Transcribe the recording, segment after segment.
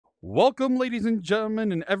Welcome, ladies and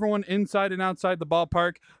gentlemen, and everyone inside and outside the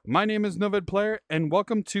ballpark. My name is NovedPlayer, and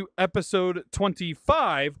welcome to episode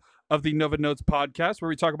 25 of the Noved Notes podcast, where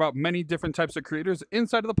we talk about many different types of creators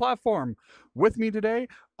inside of the platform. With me today,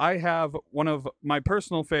 I have one of my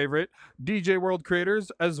personal favorite DJ World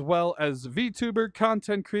creators, as well as VTuber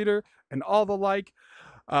content creator and all the like,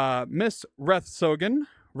 Miss Reth Sogen.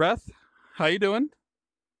 Reth, how you doing?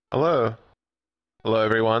 Hello. Hello,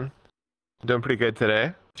 everyone. Doing pretty good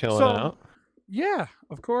today. Chilling out. Yeah,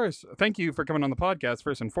 of course. Thank you for coming on the podcast,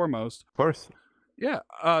 first and foremost. Of course. Yeah.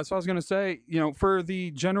 So I was going to say, for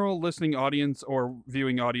the general listening audience or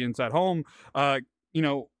viewing audience at home,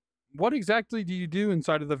 what exactly do you do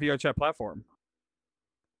inside of the VRChat platform?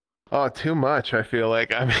 Oh, too much, I feel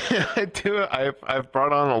like. I mean, I've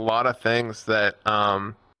brought on a lot of things that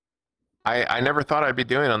I never thought I'd be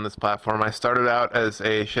doing on this platform. I started out as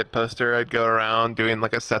a shit poster. I'd go around doing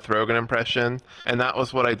like a Seth Rogen impression, and that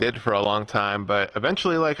was what I did for a long time. But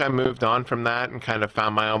eventually, like, I moved on from that and kind of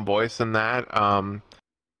found my own voice in that.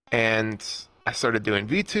 And I started doing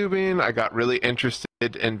VTubing. I got really interested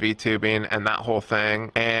in VTubing and that whole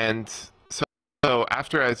thing. And so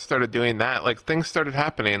after I started doing that, like, things started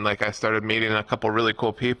happening. Like, I started meeting a couple really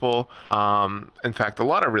cool people. In fact, a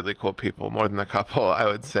lot of really cool people, more than a couple, I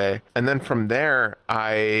would say. And then from there,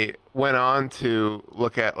 I went on to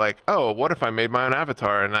look at, like, oh, what if I made my own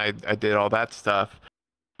avatar? And I did all that stuff.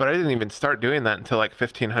 But I didn't even start doing that until like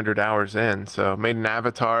 1,500 hours in. So made an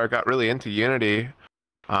avatar, got really into Unity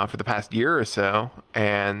for the past year or so.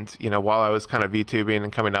 And, while I was kind of VTubing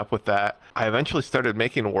and coming up with that, I eventually started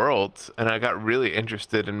making worlds, and I got really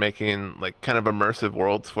interested in making like kind of immersive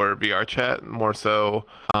worlds for VRChat, more so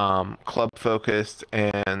club focused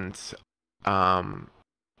and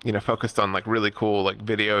focused on like really cool like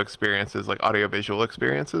video experiences, like audiovisual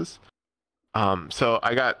experiences. So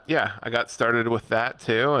I got started with that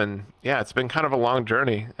too, and yeah, it's been kind of a long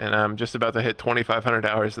journey, and I'm just about to hit 2,500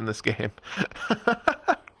 hours in this game.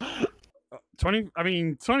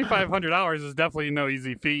 2,500 hours is definitely no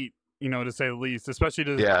easy feat, to say the least, especially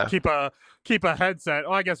to keep a headset.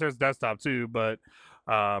 Oh, I guess there's desktop too, but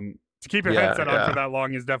to keep your headset on for that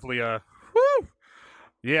long is definitely a whew.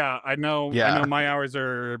 Yeah, I know my hours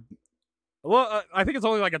are. Well, I think it's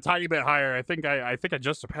only like a tiny bit higher. I think I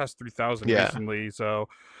just surpassed 3,000 recently. So,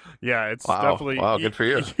 yeah, it's definitely good for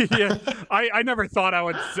you. Yeah, I never thought I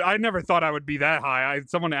would be that high.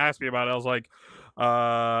 Someone asked me about it. I was like,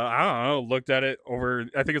 I don't know. Looked at it over.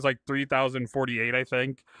 I think it's like 3,048. I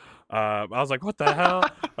think. I was like, what the hell?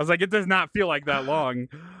 I was like, it does not feel like that long.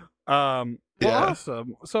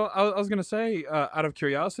 Awesome. So I was gonna say, out of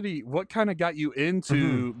curiosity, what kind of got you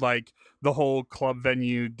into like the whole club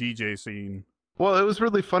venue DJ scene? Well, it was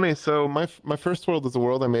really funny. So my first world is a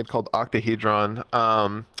world I made called Octohedron,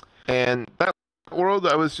 and that world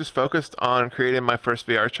I was just focused on creating my first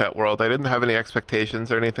VRChat world. I didn't have any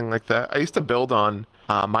expectations or anything like that. I used to build on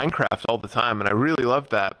Minecraft all the time, and I really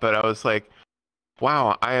loved that. But I was like,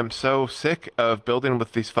 wow, I am so sick of building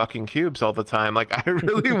with these fucking cubes all the time. Like, I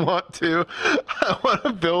really want to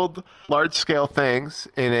build large scale things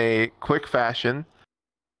in a quick fashion.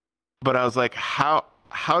 But I was like, how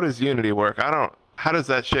does Unity work? How does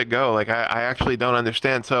that shit go? Like, I actually don't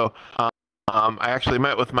understand. So I actually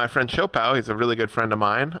met with my friend Chopao. He's a really good friend of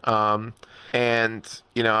mine. And,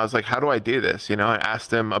 I was like, how do I do this? I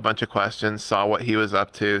asked him a bunch of questions, saw what he was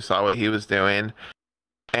up to, saw what he was doing.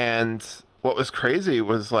 And what was crazy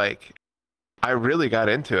was, like, I really got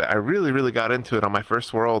into it. I really, really got into it on my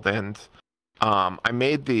first world. And I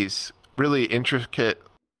made these really intricate,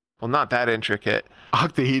 well, not that intricate,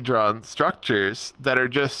 octahedron structures that are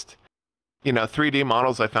just, 3D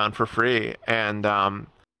models I found for free. And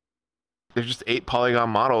they're just 8 polygon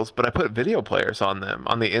models, but I put video players on them,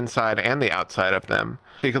 on the inside and the outside of them.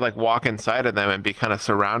 So you could like walk inside of them and be kind of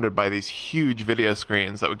surrounded by these huge video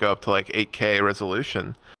screens that would go up to like 8K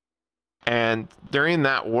resolution. And during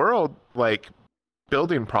that world, like,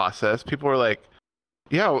 building process, people were like,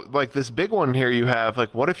 yeah, like, this big one here you have,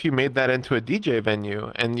 like, what if you made that into a DJ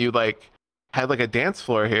venue and you like had like a dance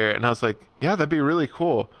floor here? And I was like, yeah, that'd be really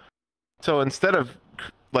cool. So instead of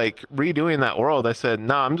like redoing that world, I said,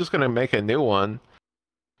 no, I'm just gonna make a new one.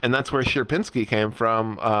 And that's where Sierpinski came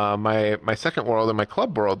from, my second world and my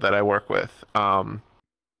club world that I work with.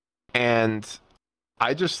 And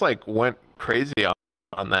I just like went crazy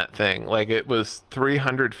on that thing. Like, it was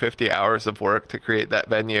 350 hours of work to create that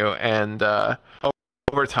venue. And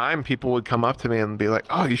over time, people would come up to me and be like,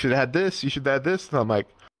 oh, you should add this, you should add this. And I'm like,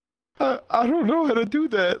 I don't know how to do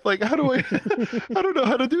that. Like, how do I, I don't know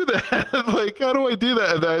how to do that. Like, how do I do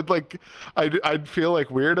that? And I'd feel like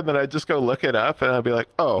weird. And then I'd just go look it up and I'd be like,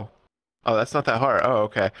 oh, Oh, that's not that hard. Oh,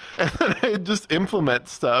 okay. And then I just implement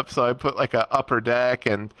stuff. So I put like a upper deck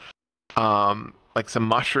and like some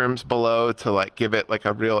mushrooms below to like give it like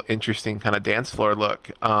a real interesting kind of dance floor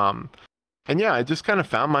look. And yeah, I just kind of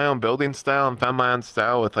found my own building style and found my own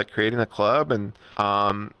style with like creating a club. And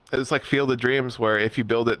it was like Field of Dreams, where if you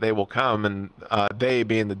build it, they will come. And they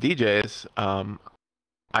being the DJs,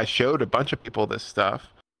 I showed a bunch of people this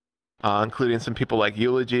stuff, including some people like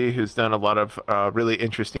Eulogy, who's done a lot of really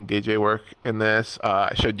interesting DJ work in this.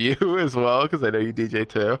 I showed you as well, because I know you DJ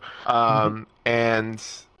too. And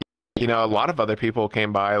you know, a lot of other people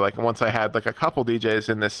came by. Like once I had like a couple DJs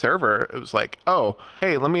in this server, it was like, oh,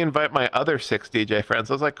 hey, let me invite my other 6 DJ friends.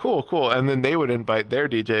 I was like, cool, cool. And then they would invite their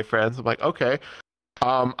DJ friends. I'm like, okay.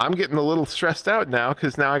 I'm getting a little stressed out now,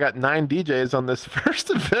 because now I got 9 DJs on this first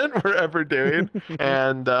event we're ever doing.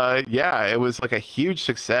 And yeah, it was like a huge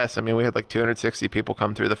success. I mean, we had like 260 people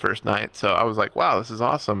come through the first night. So I was like, wow, this is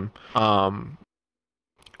awesome.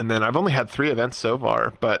 And then I've only had 3 events so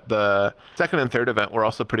far, but the second and third event were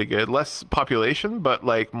also pretty good. Less population, but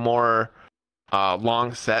like more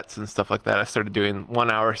long sets and stuff like that. I started doing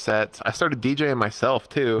 1-hour sets. I started DJing myself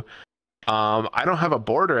too. I don't have a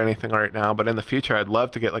board or anything right now, but in the future, I'd love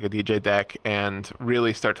to get like a DJ deck and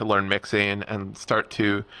really start to learn mixing and start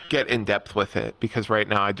to get in depth with it, because right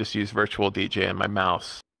now I just use virtual DJ and my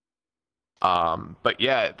mouse. But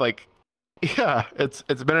yeah, like, yeah, it's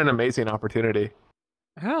been an amazing opportunity.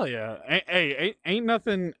 Hell yeah! Hey, ain't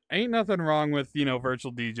nothing wrong with, you know,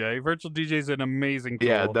 virtual DJ. Virtual DJ is an amazing tool.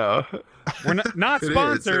 Yeah, no, we're not It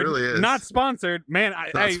sponsored. really is. Not sponsored, man.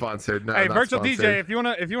 Not sponsored. No, hey, not virtual sponsored. DJ,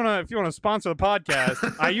 if you wanna sponsor the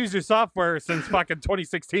podcast, I use your software since fucking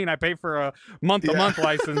 2016. I pay for a month-to-month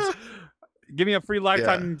license. Give me a free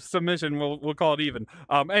lifetime submission. We'll call it even.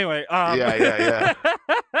 Anyway. Yeah.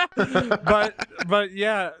 but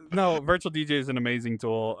yeah, no, virtual DJ is an amazing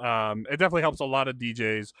tool. It definitely helps a lot of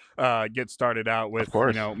DJs get started out with,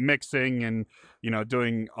 you know, mixing and, you know,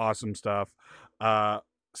 doing awesome stuff.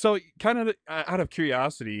 So kind of out of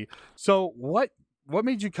curiosity, so what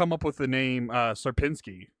made you come up with the name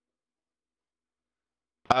Sierpinski?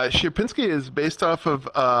 Sierpinski is based off of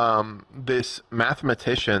this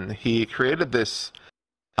mathematician. He created this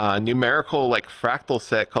numerical like fractal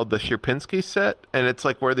set called the Sierpinski set, and it's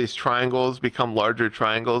like where these triangles become larger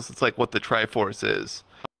triangles. It's like what the Triforce is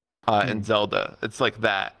in Zelda. It's like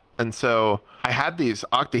that. And so I had these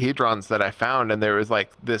octahedrons that I found, and there was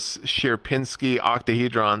like this Sierpinski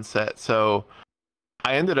octahedron set. So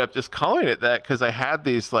I ended up just calling it that, because I had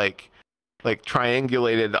these like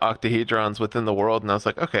triangulated octahedrons within the world, and I was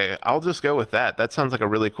like, okay, I'll just go with that. That sounds like a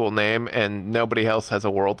really cool name, and nobody else has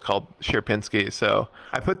a world called Sierpinski, so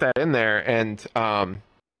I put that in there. And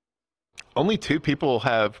only 2 people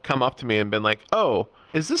have come up to me and been like, oh,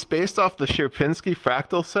 is this based off the Sierpinski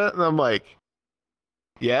fractal set? And I'm like,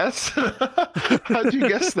 yes. How'd you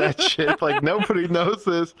guess that shit? Like, nobody knows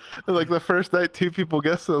this. And like the first night, 2 people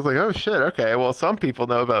guessed it. I was like, oh shit, okay, well, some people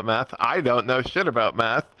know about math. I don't know shit about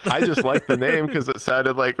math. I just liked the name because it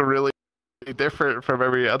sounded like really different from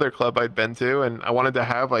every other club I'd been to, and I wanted to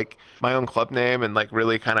have like my own club name and like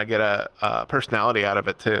really kind of get a personality out of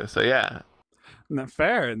it too. So yeah. No,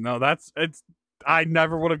 fair. No, I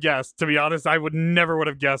never would have guessed. To be honest, I never would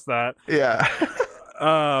have guessed that. Yeah.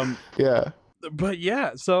 Yeah. But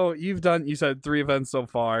yeah, so you said 3 events so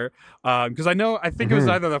far, because I think it was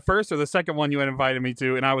either the first or the second one you had invited me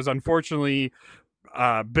to, and I was unfortunately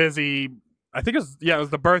busy. I think it was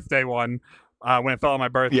the birthday one, when it fell on my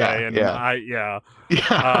birthday.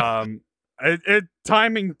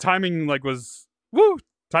 Timing like was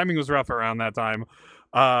timing was rough around that time.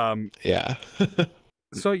 Yeah.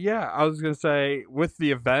 So yeah, I was gonna say, with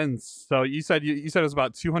the events, so you said it was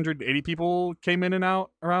about 280 people came in and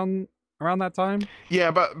out around that time. Yeah,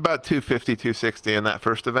 about 250, 260 in that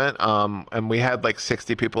first event. And we had like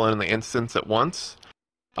 60 people in the instance at once,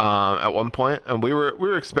 at one point, and we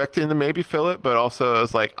were expecting to maybe fill it, but also I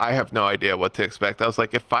was like, I have no idea what to expect. I was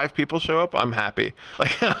like, if 5 people show up, I'm happy.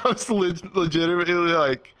 Like, I was legitimately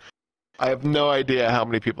like, I have no idea how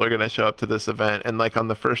many people are gonna show up to this event. And like on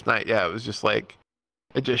the first night, yeah, it was just like,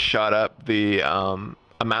 it just shot up the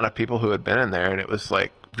amount of people who had been in there, and it was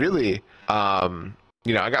like really.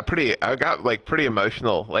 You know, I got pretty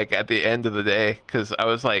emotional like at the end of the day, because I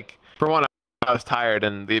was like, for one, I was tired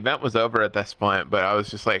and the event was over at this point, but I was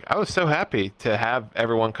just like, I was so happy to have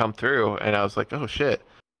everyone come through, and I was like, oh shit,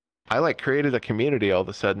 I like created a community all of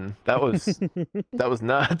a sudden. That was that was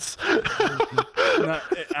nuts.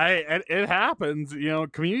 It happens, you know.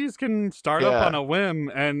 Communities can start up on a whim,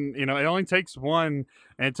 and you know, it only takes one,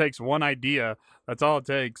 and it takes one idea. That's all it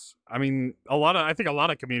takes. I mean, I think a lot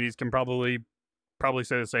of communities can probably probably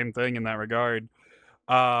say the same thing in that regard.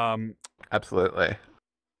 Um, Absolutely.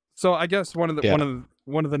 so I guess one of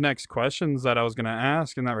the next questions that I was going to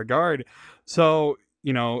ask in that regard. So,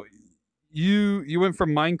 you went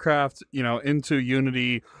from Minecraft, into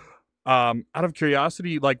Unity. Out of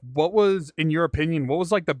curiosity, like, what was, in your opinion, what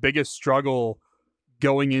was like the biggest struggle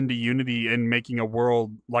going into Unity and making a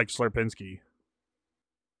world like Sierpinski?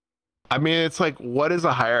 I mean, it's like, what is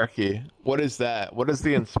a hierarchy? What is that? What is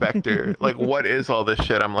the inspector? Like, what is all this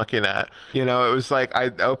shit I'm looking at? It was like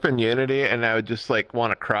I'd open Unity and I would just like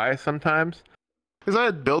want to cry sometimes. Because I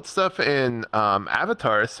had built stuff in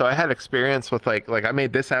avatars, so I had experience with like I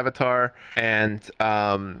made this avatar, and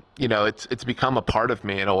it's become a part of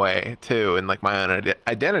me in a way too, and like my own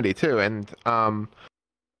identity too, and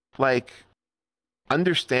like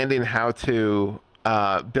understanding how to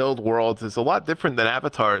build worlds is a lot different than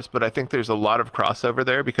avatars, but I think there's a lot of crossover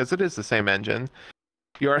there because it is the same engine.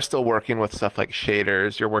 You are still working with stuff like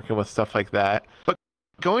shaders, you're working with stuff like that, but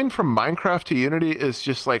going from Minecraft to Unity is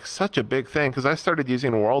just like such a big thing because I started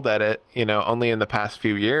using World Edit, only in the past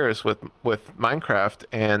few years with Minecraft,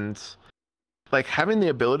 and like having the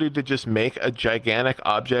ability to just make a gigantic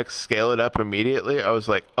object, scale it up immediately. I was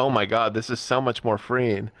like, oh my god, this is so much more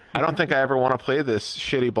freeing. I don't think I ever want to play this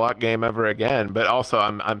shitty block game ever again. But also,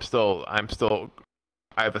 I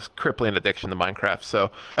have a crippling addiction to Minecraft,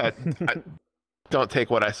 so I don't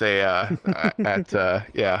take what I say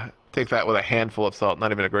take that with a handful of salt,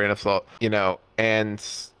 not even a grain of salt, and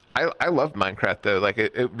I love Minecraft though. Like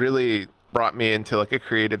it really brought me into like a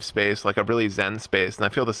creative space, like a really zen space. And I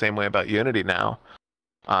feel the same way about Unity now.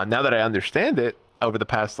 Now that I understand it over the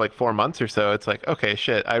past like 4 months or so, it's like, okay,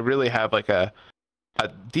 shit, I really have like a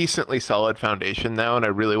decently solid foundation now. And I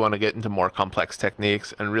really want to get into more complex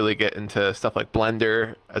techniques and really get into stuff like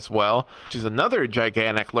Blender as well, which is another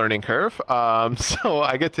gigantic learning curve. So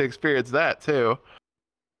I get to experience that too.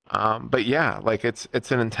 But yeah, like it's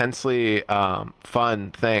an intensely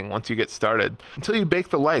fun thing once you get started until you bake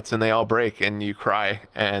the lights and they all break and you cry,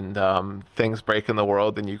 and things break in the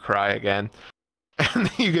world and you cry again, and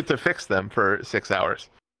then you get to fix them for 6 hours.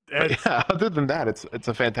 But yeah, other than that, it's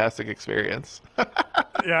a fantastic experience.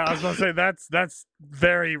 Yeah, I was gonna say that's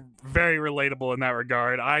very, very relatable in that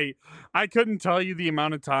regard. I couldn't tell you the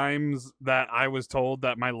amount of times that I was told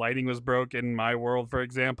that my lighting was broke in my world, for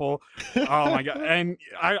example. Oh my god! And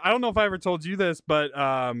I don't know if I ever told you this, but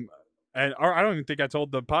or I don't even think I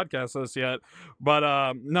told the podcast this yet.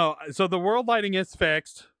 But no, so the world lighting is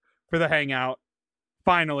fixed for the Hangout.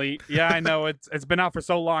 Finally, yeah, I know it's been out for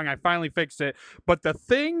so long. I finally fixed it, but the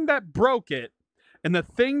thing that broke it, and the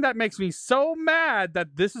thing that makes me so mad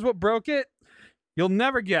that this is what broke it, you'll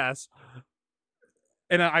never guess.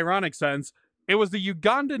 In an ironic sense, it was the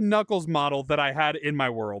Ugandan Knuckles model that I had in my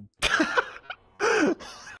world.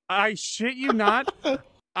 I shit you not.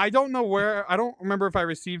 I don't know where. I don't remember if I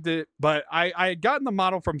received it, but I had gotten the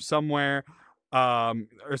model from somewhere.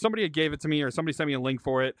 Or somebody had gave it to me, or somebody sent me a link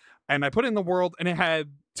for it, and I put it in the world, and it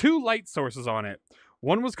had 2 light sources on it.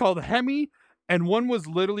 One was called Hemi, and one was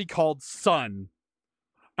literally called Sun.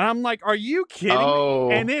 And I'm like, are you kidding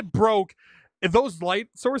me? And it broke. Those light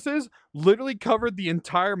sources literally covered the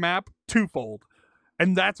entire map twofold,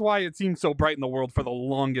 and that's why it seemed so bright in the world for the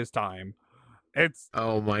longest time. It's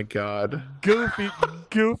oh my god,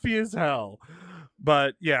 goofy as hell.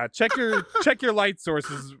 But yeah, check your light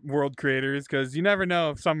sources, world creators, because you never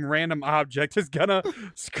know if some random object is gonna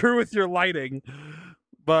screw with your lighting.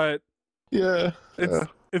 But yeah,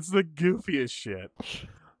 it's the goofiest shit.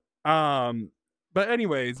 But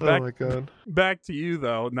anyways, oh my god, back to you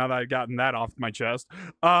though. Now that I've gotten that off my chest,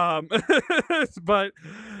 but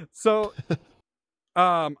so.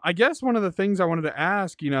 I guess one of the things I wanted to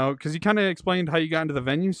ask, because you kind of explained how you got into the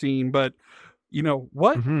venue scene, but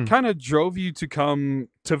what kind of drove you to come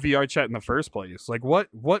to VRChat in the first place? Like, what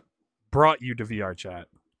brought you to VRChat?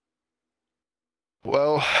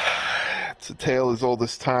 Well, it's a tale as old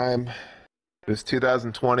as time. It was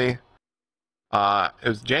 2020. It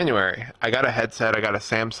was January. I got a headset. I got a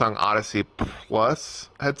Samsung Odyssey Plus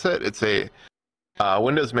headset. It's a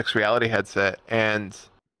Windows mixed reality headset, and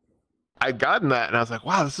I'd gotten that, and I was like,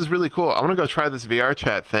 wow, this is really cool. I want to go try this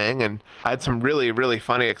VRChat thing. And I had some really, really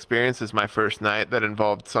funny experiences my first night that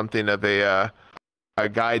involved something of a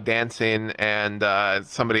guy dancing and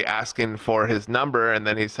somebody asking for his number. And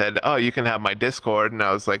then he said, oh, you can have my Discord. And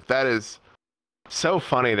I was like, that is so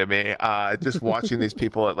funny to me. Just watching these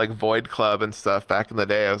people at like Void Club and stuff back in the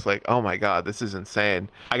day, I was like, oh my God, this is insane.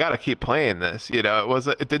 I got to keep playing this. It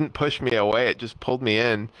didn't push me away. It just pulled me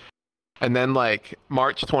in. And then like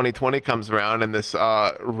March 2020 comes around and this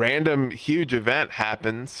random huge event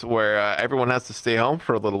happens where everyone has to stay home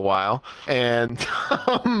for a little while. And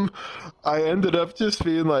I ended up just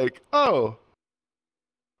being like, oh,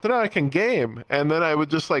 then I can game. And then I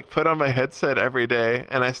would just like put on my headset every day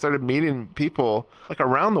and I started meeting people like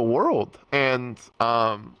around the world. And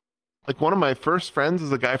like one of my first friends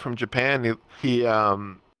is a guy from Japan. He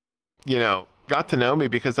you know, got to know me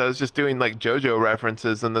because I was just doing like JoJo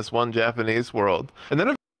references in this one Japanese world. And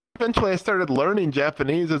then eventually I started learning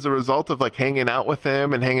Japanese as a result of like hanging out with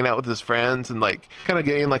him and hanging out with his friends and like kind of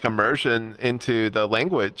getting like immersion into the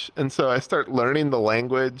language. And so I start learning the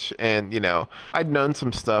language and, you know, I'd known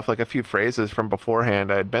some stuff, like a few phrases from beforehand.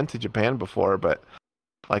 I had been to Japan before, but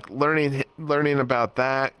like learning about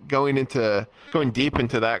that, going deep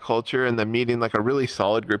into that culture, and then meeting like a really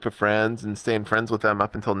solid group of friends and staying friends with them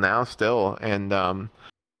up until now still, and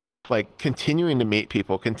like continuing to meet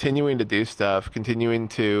people, continuing to do stuff, continuing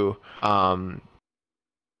to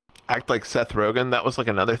act like Seth Rogen. That was like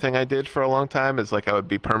another thing I did for a long time, is like I would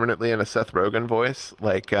be permanently in a Seth Rogen voice,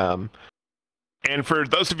 like and for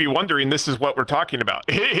those of you wondering, this is what we're talking about.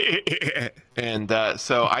 And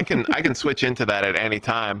so I can switch into that at any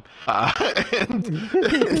time. And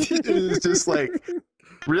it's just like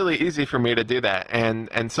really easy for me to do that.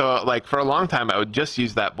 And so like for a long time I would just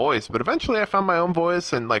use that voice, but eventually I found my own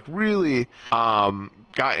voice and like really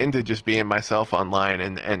got into just being myself online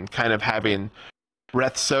and kind of having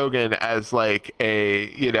Reth Sogen as like a,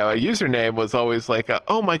 you know, a username was always like,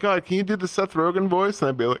 oh my God, can you do the Seth Rogen voice? And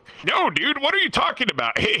I'd be like, no, dude, what are you talking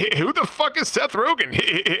about? Who the fuck is Seth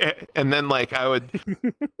Rogen? And then like I would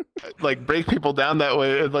like break people down that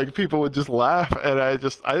way, and like people would just laugh, and I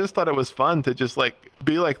just thought it was fun to just like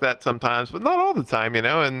be like that sometimes, but not all the time, you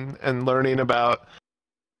know, and learning about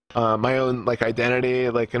my own like identity,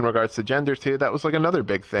 like in regards to gender too. That was like another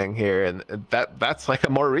big thing here, and that's like a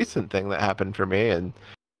more recent thing that happened for me. And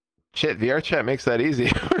shit, VRChat makes that easy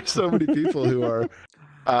for so many people who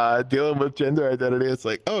are dealing with gender identity. It's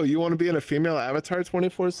like, oh, you want to be in a female avatar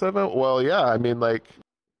 24/7? Well, yeah, I mean, like,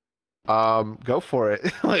 go for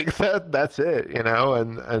it. Like that's it, you know.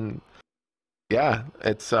 And yeah,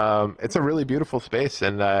 it's a really beautiful space,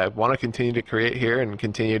 and I want to continue to create here and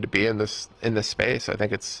continue to be in this space. I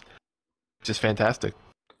think it's just fantastic.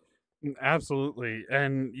 Absolutely.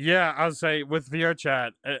 And yeah, I would say with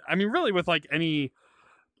VRChat, I mean, really with like any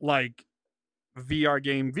like VR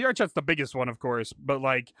game, VRChat's the biggest one, of course, but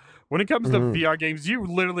like when it comes to VR games, you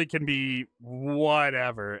literally can be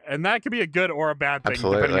whatever, and that could be a good or a bad thing,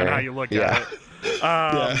 depending on how you look at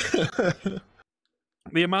it.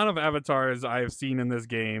 The amount of avatars I have seen in this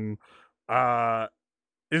game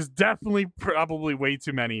is definitely probably way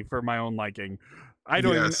too many for my own liking. I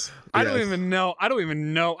don't even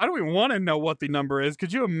want to know what the number is.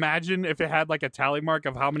 Could you imagine if it had like a tally mark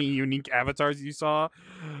of how many unique avatars you saw?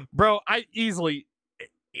 Bro, I easily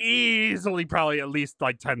probably at least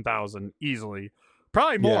like 10,000 easily.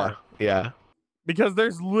 Probably more. Yeah. Because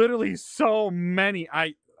there's literally so many.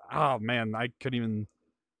 Oh man, I can't even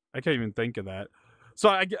think of that. So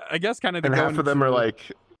I guess kind of, and half of them are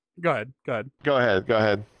like, go ahead. Go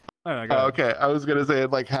ahead. Okay, I was gonna say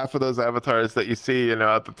like half of those avatars that you see, you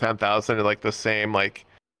know, at the 10,000 are like the same, like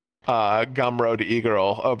Gumroad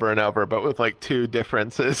e-girl over and over, but with like two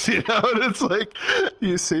differences, you know. And it's like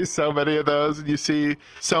you see so many of those, and you see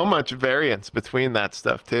so much variance between that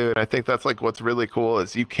stuff too. And I think that's like what's really cool,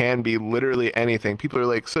 is you can be literally anything. People are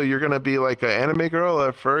like, so you're gonna be like an anime girl,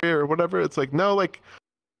 a furry, or whatever? It's like, no, like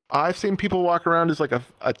I've seen people walk around as like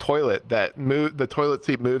a toilet that the toilet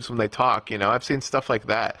seat moves when they talk, you know. I've seen stuff like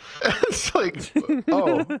that. It's like,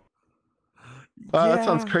 oh, that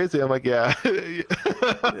sounds crazy. I'm like, yeah.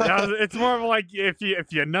 It's more of like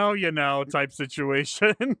if you know, you know type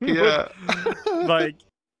situation. Yeah. Like,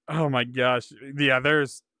 oh my gosh. Yeah,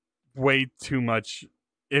 there's way too much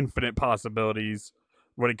infinite possibilities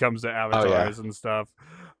when it comes to avatars and stuff.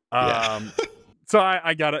 So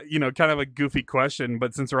I got a, you know, kind of a goofy question,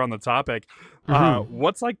 but since we're on the topic,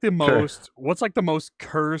 what's like the most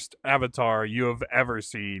cursed avatar you have ever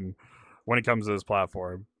seen when it comes to this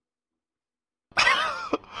platform?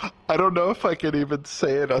 I don't know if I can even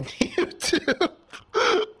say it on YouTube.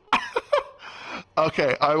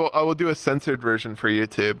 Okay, I will do a censored version for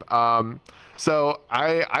YouTube. So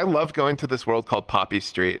I love going to this world called Poppy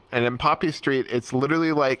Street, and in Poppy Street, it's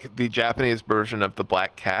literally like the Japanese version of the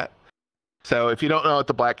Black Cat. So if you don't know what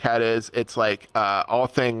the Black Cat is, it's like all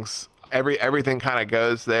things, everything kind of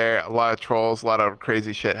goes there. A lot of trolls, a lot of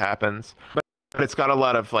crazy shit happens. But it's got a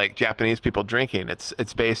lot of like Japanese people drinking. It's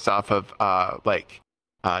based off of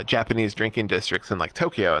Japanese drinking districts in like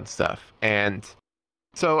Tokyo and stuff. And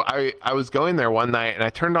So I was going there one night and I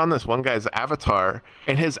turned on this one guy's avatar,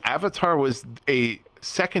 and his avatar was a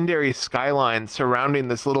secondary skyline surrounding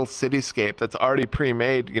this little cityscape that's already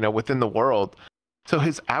pre-made, within the world. So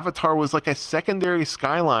his avatar was like a secondary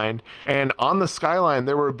skyline, and on the skyline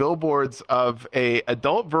there were billboards of a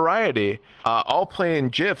adult variety, all playing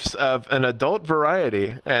GIFs of an adult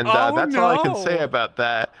variety, and that's all I can say about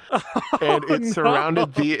that. And it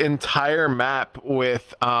surrounded the entire map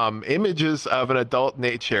with images of an adult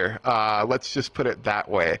nature. Let's just put it that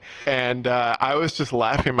way. And I was just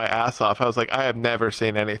laughing my ass off. I was like, I have never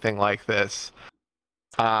seen anything like this.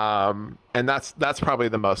 And that's probably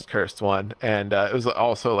the most cursed one, and it was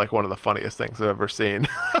also like one of the funniest things I've ever seen.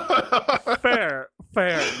 Fair.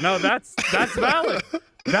 No, that's valid.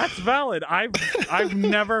 That's valid. I've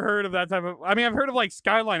never heard of that type of. I mean, I've heard of like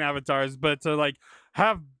skyline avatars, but to like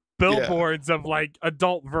have billboards of like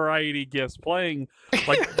adult variety gifts playing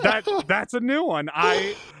like that's a new one.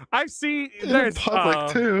 I've seen there's in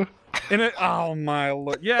public too. Oh my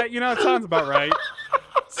lord. Yeah, it sounds about right.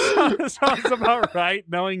 Sounds about right,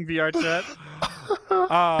 knowing VRChat.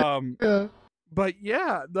 Yeah. But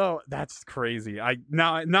yeah, no, that's crazy.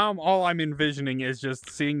 Now all I'm envisioning is just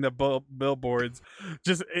seeing the billboards,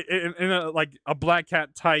 just in a like a Black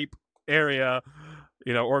Cat type area,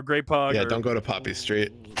 or Grey Pug. Yeah, don't go to Poppy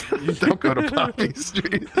Street. Don't go to Poppy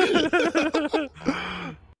Street.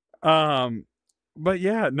 But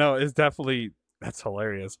yeah, no, it's definitely that's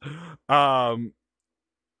hilarious.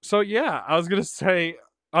 So yeah, I was gonna say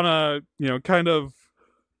on a kind of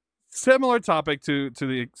similar topic to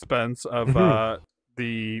the expense of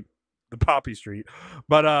the Poppy Street,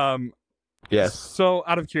 but yes. So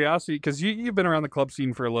out of curiosity, because you've been around the club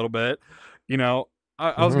scene for a little bit, I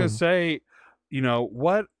was gonna say,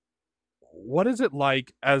 what is it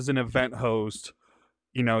like as an event host,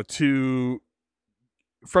 to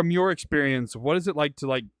from your experience, what is it like to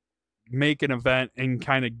like make an event and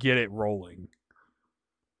kind of get it rolling?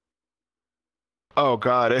 Oh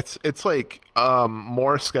God, it's like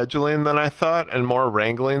more scheduling than I thought and more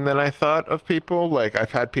wrangling than I thought of people. Like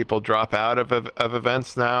I've had people drop out of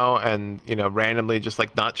events now and randomly just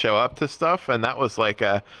like not show up to stuff, and that was like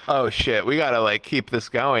oh shit, we gotta like keep this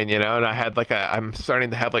going, and I had like I'm starting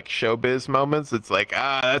to have like showbiz moments. It's like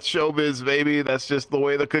that's showbiz, baby. That's just the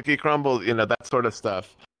way the cookie crumbles, that sort of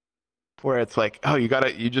stuff. Where it's like, oh, you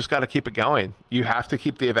just gotta keep it going. You have to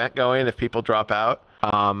keep the event going if people drop out.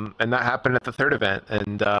 And that happened at the third event.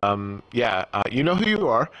 And you know who you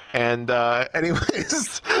are. And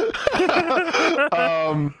anyways,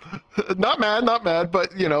 not mad,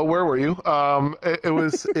 but where were you? It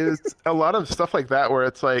was a lot of stuff like that where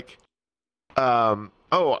it's like,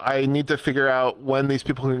 oh, I need to figure out when these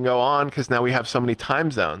people can go on because now we have so many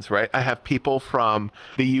time zones, right? I have people from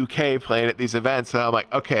the UK playing at these events, and I'm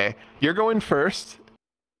like, okay, you're going first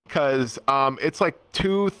because it's like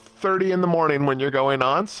 2:30 in the morning when you're going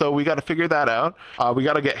on, so we got to figure that out. We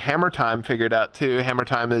got to get Hammer Time figured out too. Hammer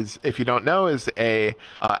Time is, if you don't know, is a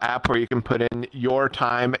app where you can put in your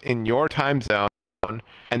time in your time zone,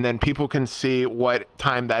 and then people can see what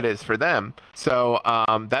time that is for them. So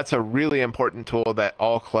that's a really important tool that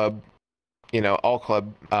all club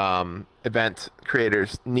event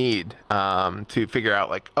creators need to figure out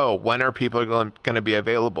like, oh, when are people going to be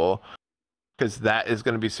available? Because that is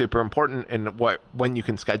going to be super important in when you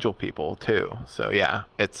can schedule people too. So yeah,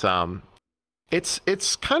 it's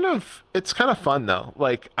kind of fun though.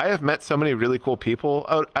 Like I have met so many really cool people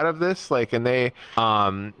out of this, like, and they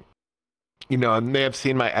and they have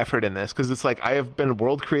seen my effort in this because it's like I have been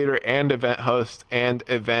world creator and event host and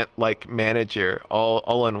event like manager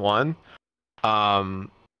all in one.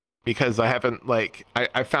 Because I haven't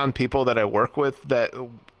I found people that I work with that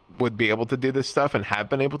would be able to do this stuff and have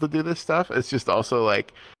been able to do this stuff. It's just also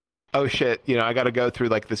like, oh shit, I got to go through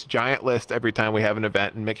like this giant list every time we have an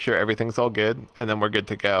event and make sure everything's all good, and then we're good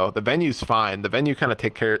to go. The venue's fine. The venue kind of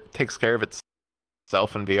takes care of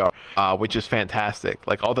itself in VR, which is fantastic.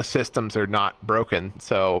 Like all the systems are not broken,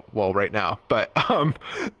 so well right now, but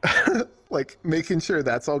like making sure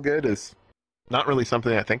that's all good is not really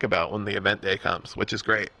something I think about when the event day comes, which is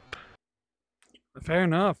great. Fair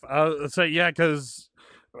enough. Let's say yeah, because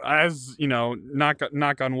as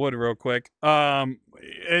knock on wood real quick,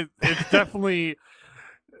 it's definitely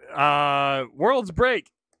worlds break,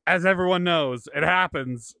 as everyone knows. It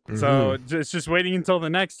happens. So it's just waiting until the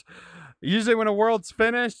next. Usually when a world's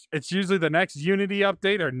finished, it's usually the next Unity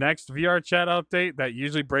update or next VRChat update that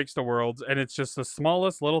usually breaks the worlds, and it's just the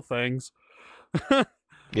smallest little things.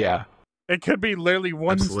 Yeah. It could be literally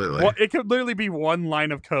one. Absolutely. It could literally be one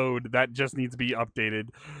line of code that just needs to be updated,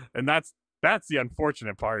 and that's the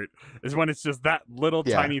unfortunate part, is when it's just that little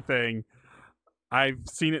tiny thing. I've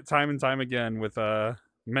seen it time and time again with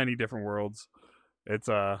many different worlds. It's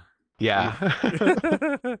Yeah.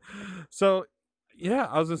 so yeah,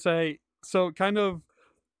 I was gonna say, so kind of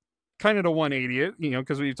to 180 it,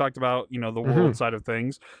 because we've talked about, the Hmm. world side of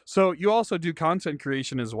things. So you also do content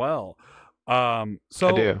creation as well. I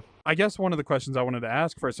So do. I guess one of the questions I wanted to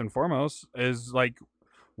ask first and foremost is like,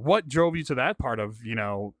 what drove you to that part of,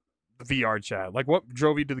 VRChat? Like, what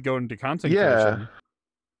drove you to go into content Yeah. creation?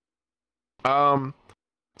 Um,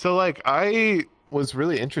 so like I was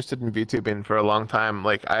really interested in VTubing for a long time.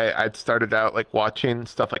 Like I'd started out like watching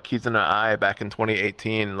stuff like Kizuna Ai back in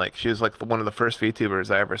 2018. Like she was like one of the first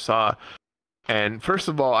VTubers I ever saw. And first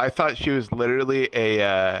of all, I thought she was literally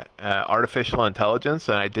a artificial intelligence,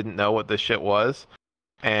 and I didn't know what this shit was.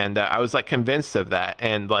 And I was like convinced of that,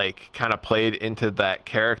 and like kind of played into that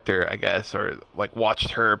character, I guess, or like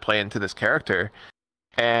watched her play into this character.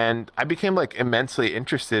 And I became like immensely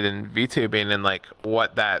interested in VTubing and like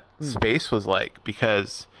what that Hmm. space was like,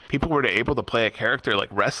 because people were able to play a character like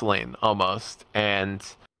wrestling almost, and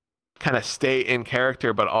kind of stay in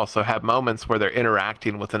character, but also have moments where they're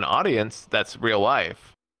interacting with an audience that's real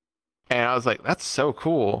life. And I was like, that's so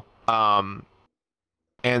cool.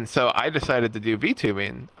 And so I decided to do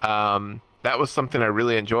VTubing. That was something I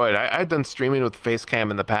really enjoyed. I'd done streaming with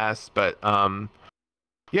Facecam in the past, but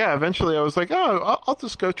yeah, eventually I was like, oh, I'll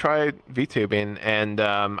just go try VTubing. And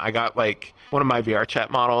I got like one of my VRChat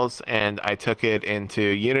models, and I took it into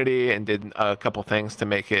Unity and did a couple things to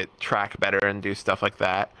make it track better and do stuff like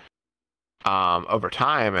that over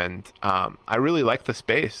time. And I really like the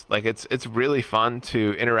space. Like it's really fun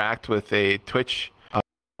to interact with a Twitch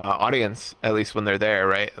audience, at least when they're there,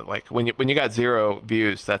 right? Like when you got 0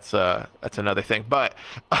 views, that's another thing. But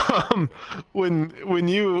um, when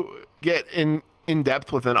you get in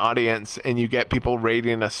depth with an audience and you get people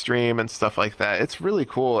rating a stream and stuff like that, it's really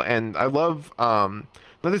cool. And I love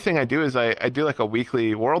another thing I do is I do like a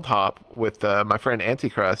weekly world hop with my friend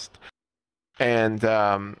Anticrust, and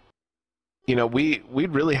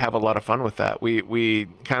we'd really have a lot of fun with that. We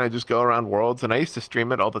kind of just go around worlds, and I used to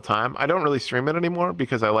stream it all the time. I don't really stream it anymore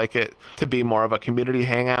because I like it to be more of a community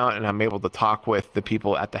hangout, and I'm able to talk with the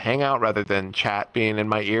people at the hangout rather than chat being in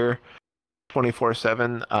my ear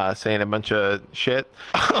 24/7, saying a bunch of shit.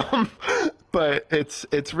 But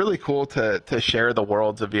it's really cool to share the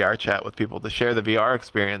worlds of VRChat with people, to share the VR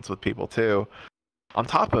experience with people too, on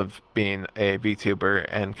top of being a VTuber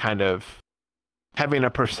and kind of having a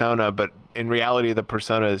persona, but in reality, the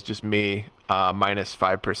persona is just me minus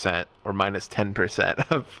 5% or minus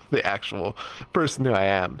 10% of the actual person who I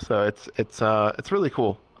am. So it's really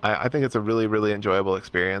cool. I think it's a really, really enjoyable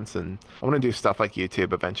experience, and I want to do stuff like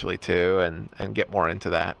YouTube eventually too, and get more into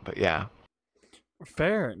that. But yeah.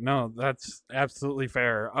 Fair. No, that's absolutely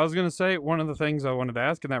fair. I was going to say one of the things I wanted to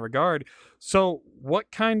ask in that regard. So,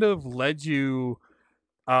 what kind of led you,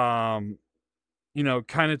 um,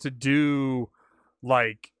 kind of to do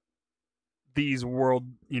like these world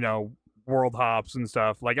hops and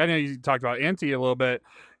stuff? Like, I know you talked about Anti a little bit.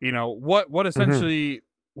 What Hmm. essentially,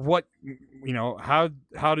 what,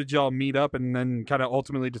 how did y'all meet up and then kind of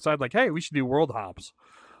ultimately decide, like, hey, we should do world hops?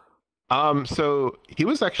 So he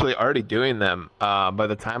was actually already doing them by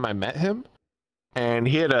the time I met him, and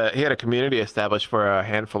he had a community established for a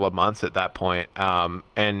handful of months at that point.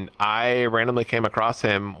 And I randomly came across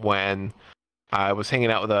him when I was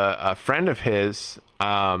hanging out with a friend of his,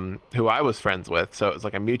 who I was friends with. So it was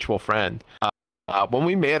like a mutual friend. When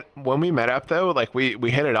we met up though, like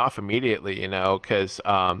we hit it off immediately, because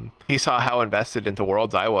he saw how invested into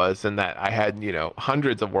worlds I was, and that I had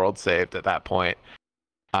hundreds of worlds saved at that point.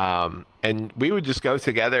 And we would just go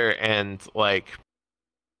together and like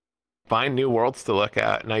find new worlds to look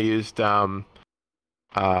at. And I used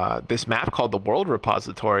this map called the World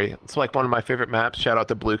Repository. It's like one of my favorite maps. Shout out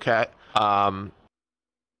to Blue Cat.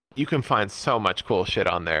 You can find so much cool shit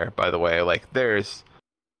on there, by the way. Like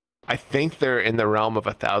I think they're in the realm of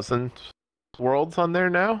 1,000 worlds on there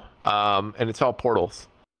now. And it's all portals.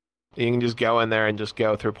 You can just go in there and just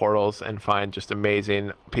go through portals and find just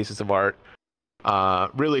amazing pieces of art.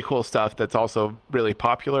 Really cool stuff that's also really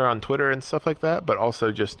popular on Twitter and stuff like that, but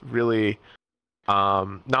also just really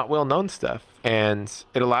not well known stuff. And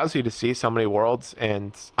it allows you to see so many worlds.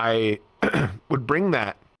 And I would bring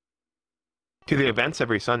that to the events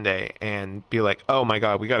every Sunday and be like, oh my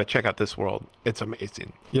God, we got to check out this world. It's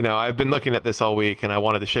amazing. I've been looking at this all week, and I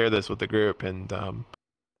wanted to share this with the group. And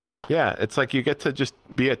yeah, it's like you get to just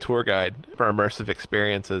be a tour guide for immersive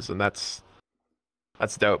experiences. And that's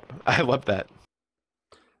dope. I love that.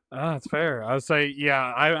 That's fair. I would say,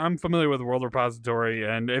 yeah, I'm familiar with World Repository,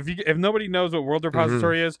 and if nobody knows what World Hmm.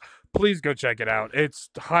 Repository is, please go check it out. It's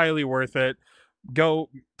highly worth it. Go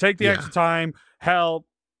take the extra time. Hell,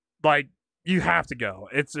 like, you have to go.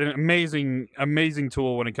 It's an amazing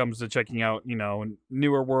tool when it comes to checking out,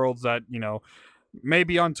 newer worlds that,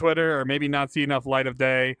 maybe on Twitter or maybe not see enough light of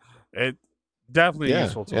day. It definitely a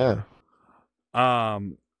useful tool. Yeah,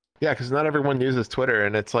 because not everyone uses Twitter,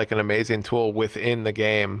 and it's like an amazing tool within the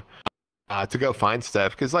game to go find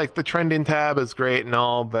stuff. Because like the trending tab is great and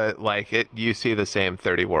all, but like you see the same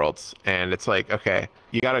 30 worlds, and it's like, okay,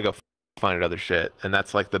 you gotta go find other shit, and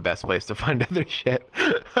that's like the best place to find other shit.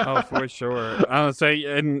 Oh, for sure. I would say,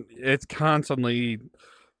 and it's constantly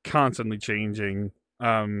changing.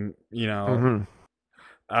 I'll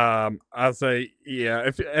say, yeah.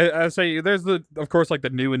 If I say, there's of course, like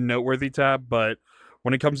the new and noteworthy tab, but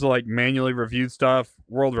when it comes to like manually reviewed stuff,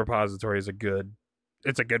 World Repository is a good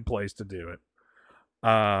place to do it.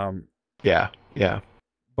 Yeah.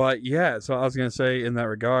 But yeah, so I was gonna say in that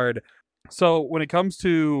regard. So when it comes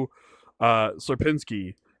to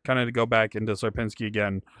Sierpinski, kind of to go back into Sierpinski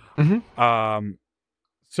again.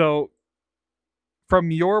 So from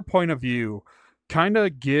your point of view, kind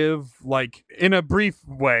of give like in a brief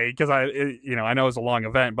way, because I know it's a long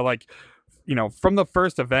event, but like, from the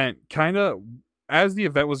first event, kind of as the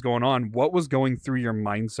event was going on, what was going through your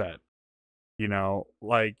mindset?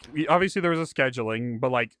 Like obviously there was a scheduling,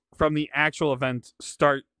 but like from the actual event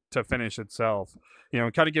start to finish itself,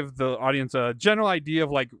 kind of give the audience a general idea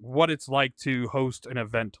of like what it's like to host an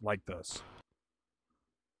event like this.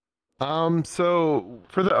 So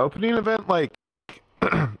for the opening event, like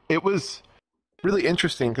it was really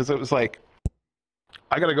interesting because it was like,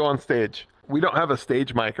 I gotta go on stage. We don't have a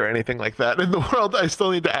stage mic or anything like that in the world. I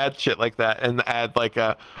still need to add shit like that and add like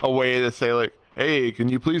a way to say like, hey, can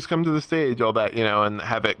you please come to the stage, all that, and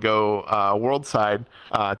have it go world side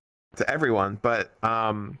to everyone. But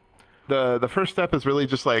the first step is really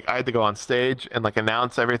just like I had to go on stage and like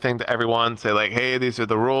announce everything to everyone, say like, hey, these are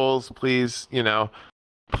the rules, please,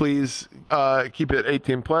 please keep it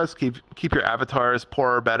 18 plus, keep your avatars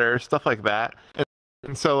poor or better, stuff like that.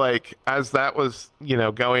 And so like as that was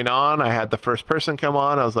going on, I had the first person come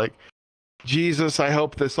on. I was like, Jesus, I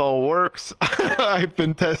hope this all works. I've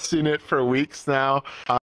been testing it for weeks now.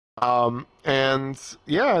 And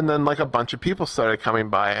then like a bunch of people started coming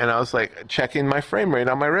by, and I was like checking my frame rate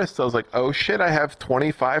on my wrist. I was like, oh shit, I have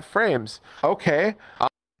 25 frames. Okay.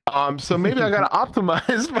 So maybe I gotta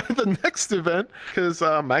optimize by the next event because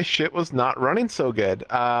my shit was not running so good.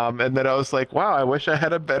 And then I was like, wow, I wish I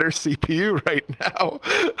had a better CPU right now.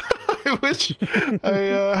 I wish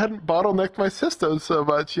I hadn't bottlenecked my system so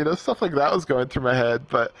much. Stuff like that was going through my head.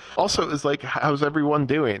 But also, it was like, how's everyone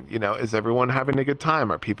doing? Is everyone having a good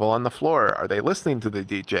time? Are people on the floor? Are they listening to the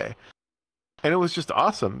DJ? And it was just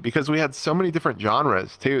awesome because we had so many different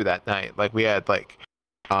genres too that night. Like we had like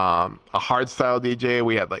a hardstyle DJ.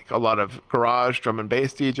 We had like a lot of garage drum and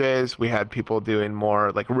bass DJs. We had people doing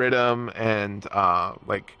more like rhythm and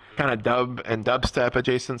like kind of dub and dubstep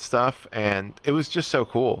adjacent stuff, and it was just so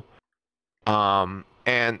cool.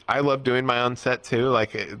 And I love doing my own set too.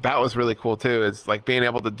 Like that was really cool too. Is like being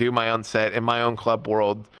able to do my own set in my own club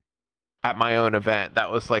world at my own event. That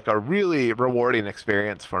was like a really rewarding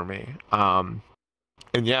experience for me. And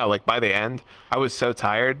yeah, like by the end, I was so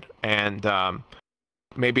tired and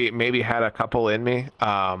maybe had a couple in me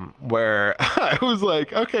where I was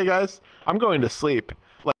like, okay guys, I'm going to sleep.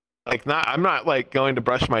 I'm not like going to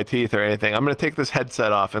brush my teeth or anything. I'm going to take this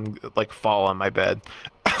headset off and like fall on my bed.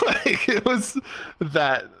 Like it was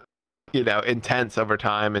that intense over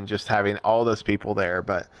time and just having all those people there.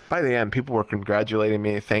 But by the end, people were congratulating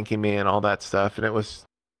me, thanking me and all that stuff, and it was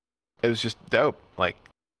just dope. Like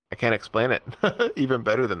I can't explain it even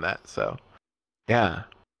better than that. So yeah.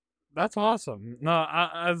 That's awesome. No,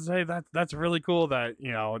 I'd say that's really cool that,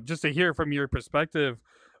 just to hear from your perspective,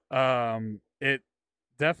 it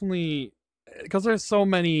definitely, because there's so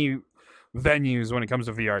many venues when it comes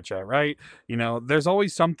to VRChat, right? There's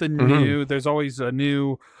always something new. There's always a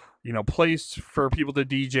new, place for people to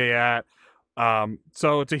DJ at.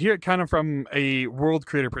 So to hear it kind of from a world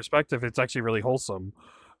creator perspective, it's actually really wholesome.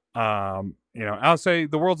 I'll say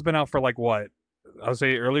the world's been out for like what? I'll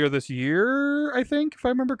say earlier this year, I think, if I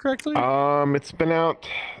remember correctly. It's been out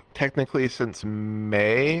technically since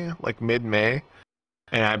May, like mid-May,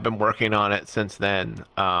 and I've been working on it since then,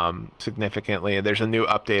 significantly. There's a new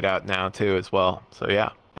update out now too, as well. So yeah,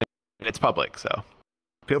 it's public, so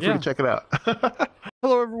feel free to check it out.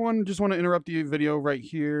 Hello, everyone. Just want to interrupt the video right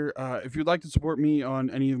here. If you'd like to support me on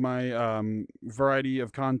any of my variety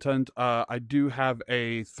of content, I do have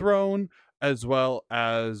a Throne as well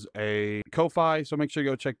as a Ko-Fi, so make sure you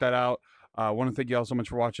go check that out. I want to thank you all so much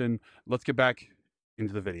for watching. Let's get back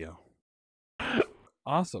into the video.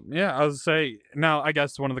 Awesome. Yeah, I was say now. I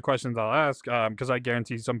guess one of the questions I'll ask, because I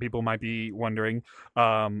guarantee some people might be wondering,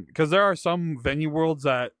 because there are some venue worlds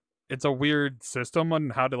that it's a weird system on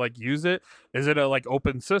how to like use it. Is it a like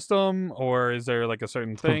open system, or is there like a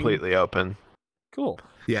certain It's thing? completely open. Cool.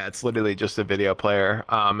 Yeah, it's literally just a video player.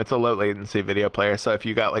 It's a low latency video player. So if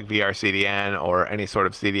you got like VRCDN or any sort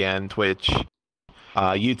of CDN, Twitch,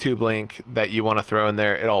 YouTube link that you want to throw in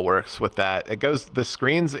there, it all works with that. It goes, the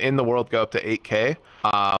screens in the world go up to 8K,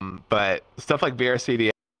 but stuff like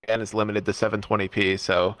VRCDN is limited to 720p.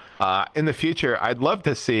 So in the future, I'd love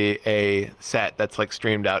to see a set that's like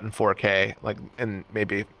streamed out in 4K, like in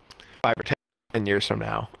maybe 5 or 10 years from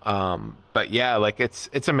now. But yeah, like it's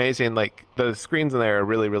amazing. Like the screens in there are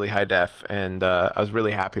really, really high def, and I was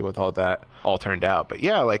really happy with how that all turned out. But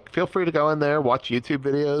yeah, like feel free to go in there, watch YouTube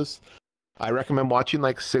videos. I recommend watching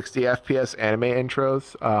like 60 FPS anime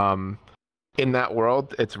intros in that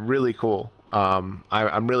world. It's really cool. I'm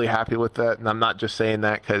really happy with that, and I'm not just saying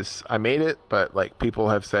that because I made it, but like people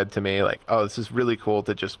have said to me like, "Oh, this is really cool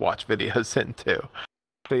to just watch videos into."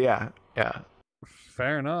 So yeah, yeah.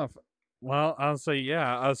 Fair enough. Well, I'll say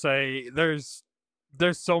yeah. I'll say there's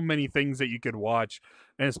so many things that you could watch,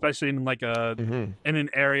 and especially in like a Hmm. in an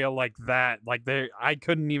area like that. Like there, I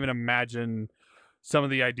couldn't even imagine some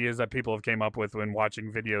of the ideas that people have came up with when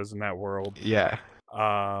watching videos in that world. Yeah,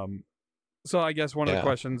 Um, so I guess one of the yeah.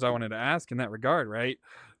 questions I wanted to ask in that regard, right?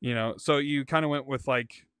 So you kind of went with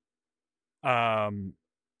um,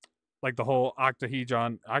 like the whole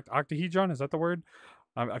octahedron. Is that the word?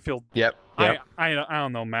 I feel Yep, I, yep. I I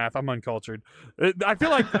don't know math. I'm uncultured. I feel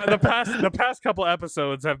like the past couple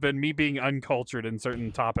episodes have been me being uncultured in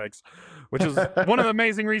certain topics, which is one of the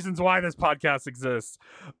amazing reasons why this podcast exists.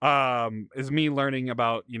 Is me learning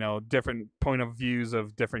about different point of views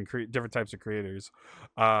of different types of creators.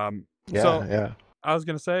 Yeah, So yeah. I was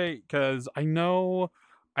gonna say because I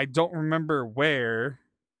don't remember where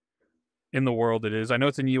in the world it is. I know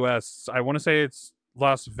it's in U.S. I want to say it's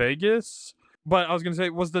Las Vegas, but I was gonna say,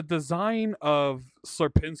 was the design of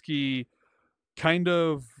Sierpinski kind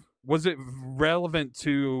of was it relevant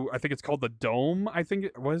to? I think it's called the dome.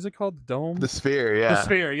 What is it called? The The dome. sphere, The yeah.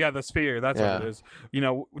 sphere, yeah, the sphere. That's what it Yeah.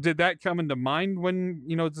 is. Did that come into mind when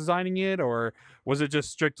designing it, or was it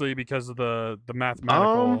just strictly because of the Um,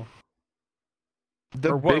 mathematical,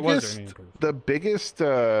 the or what was there any? biggest the biggest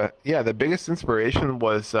yeah, the biggest inspiration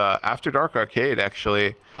was After Dark Arcade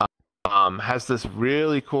actually. Has this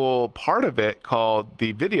really cool part of it called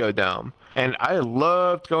the Video Dome. And I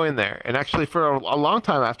loved going there. And actually, for a long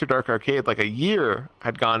time after Dark Arcade, like a year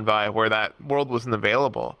had gone by where that world wasn't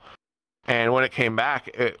available. And when it came back,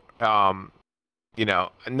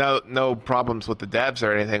 no problems with the devs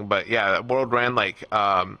or anything, but yeah, that world ran like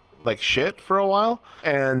shit for a while,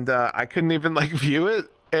 and I couldn't even like view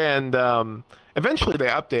it. And eventually they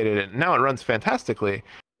updated it, and now it runs fantastically.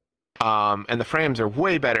 And the frames are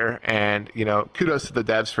way better, and kudos to the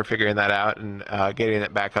devs for figuring that out and getting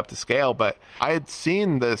it back up to scale. But I had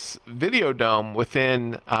seen this video dome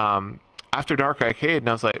within After Dark Arcade, and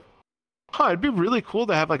I was like, huh, it'd be really cool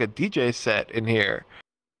to have like a DJ set in here,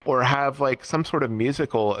 or have like some sort of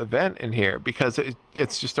musical event in here, because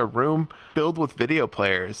it's just a room filled with video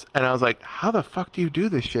players. And I was like, how the fuck do you do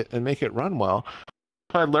this shit and make it run well?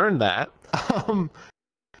 So I learned that. Um,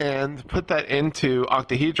 and put that into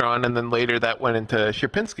Octohedron, and then later that went into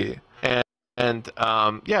Sierpinski. And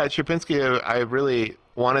yeah, at Sierpinski, I really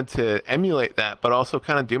wanted to emulate that, but also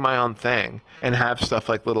kind of do my own thing and have stuff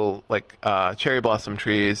like little like cherry blossom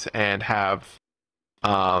trees, and have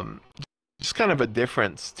um, just kind of a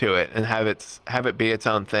difference to it, and have it be its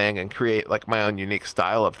own thing, and create like my own unique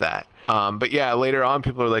style of that. But yeah, later on,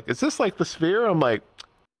 people are like, "Is this like the sphere?" I'm like,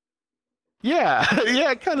 yeah, yeah,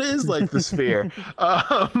 it kind of is like the sphere.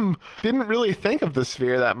 Didn't really think of the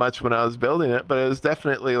sphere that much when I was building it, but it was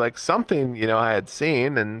definitely like something, I had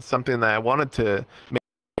seen, and something that I wanted to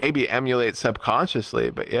maybe emulate subconsciously.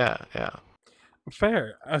 But yeah, yeah.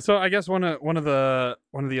 Fair. So I guess one of the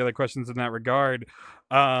other questions in that regard.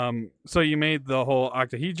 So you made the whole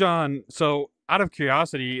octahedron. So out of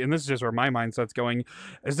curiosity, and this is just where my mindset's going,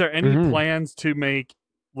 is there any Hmm. plans to make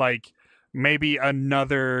like maybe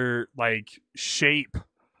another like shape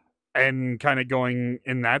and kind of going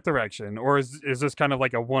in that direction, or is this kind of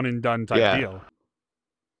like a one and done type Yeah, deal?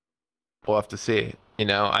 we'll have to see.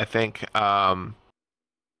 I think I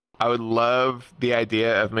would love the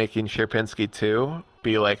idea of making Sierpinski 2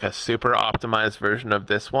 be like a super optimized version of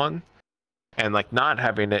this one, and like not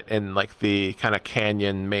having it in like the kind of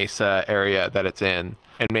canyon mesa area that it's in,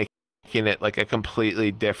 and making it like a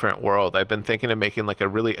completely different world. I've been thinking of making like a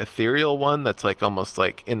really ethereal one that's like almost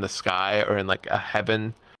like in the sky or in like a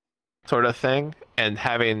heaven sort of thing. and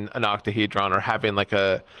having an octahedron or having like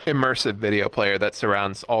a immersive video player that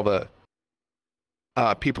surrounds all the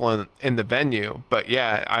people in the venue. But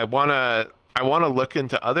yeah, I wanna look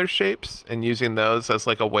into other shapes and using those as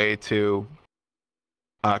like a way to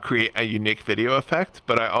create a unique video effect.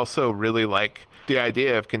 But I also really like the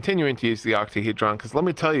idea of continuing to use the octahedron, because let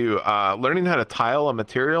me tell you, learning how to tile a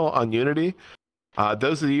material on Unity,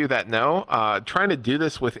 those of you that know, trying to do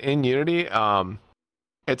this within Unity,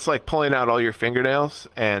 it's like pulling out all your fingernails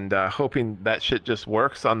and hoping that shit just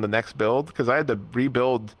works on the next build, because I had to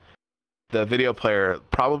rebuild the video player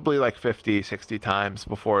probably like 50, 60 times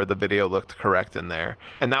before the video looked correct in there.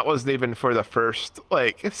 And that wasn't even for the first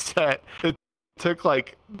like set. It took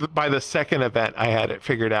like by the second event I had it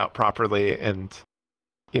figured out properly, and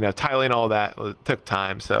tiling all that took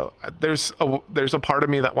time. So there's a part of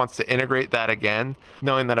me that wants to integrate that again,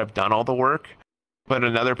 knowing that I've done all the work, but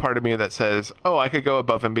another part of me that says, oh, I could go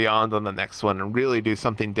above and beyond on the next one and really do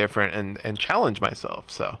something different and challenge myself.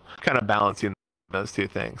 So kind of balancing those two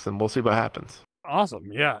things, and we'll see what happens.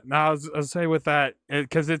 Awesome. Yeah. Now I was say with that,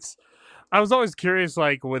 because I was always curious,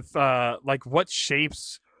 like with like what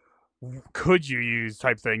shapes could you use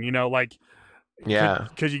type thing, like Yeah.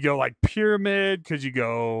 could you go like pyramid? Could you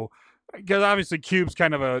go, because obviously cube's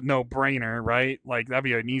kind of a no-brainer, right? Like that'd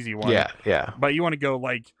be an easy one. Yeah. But you want to go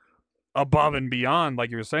like above and beyond,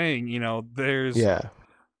 like you're saying, there's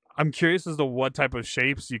I'm curious as to what type of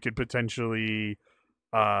shapes you could potentially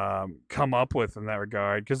come up with in that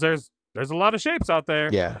regard, because there's a lot of shapes out there.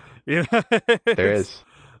 Yeah. There is.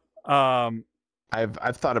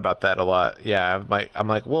 I've thought about that a lot. Yeah, I'm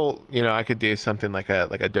like, well, I could do something like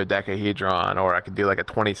a dodecahedron, or I could do like a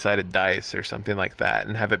 20-sided dice or something like that,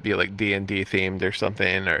 and have it be like D&D themed or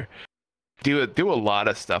something, or do a lot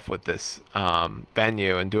of stuff with this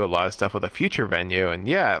venue, and do a lot of stuff with a future venue. And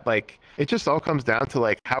yeah, like it just all comes down to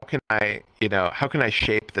like, how can I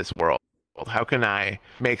shape this world? How can I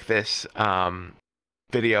make this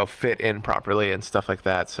video fit in properly and stuff like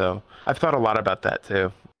that? So I've thought a lot about that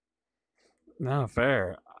too. No,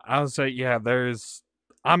 fair. I would say, yeah,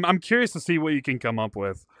 I'm curious to see what you can come up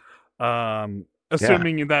with.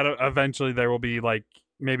 Assuming that eventually there will be like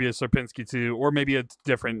maybe a Sierpinski 2, or maybe a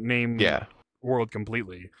different name world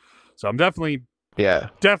completely. So I'm definitely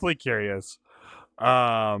curious.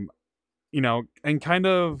 And kind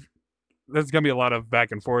of there's gonna be a lot of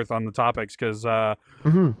back and forth on the topics, because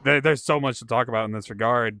there's so much to talk about in this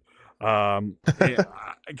regard.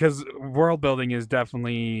 Because world building is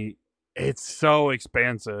definitely, it's so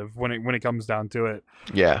expansive when it comes down to it.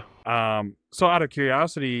 Yeah. So out of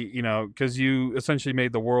curiosity, because you essentially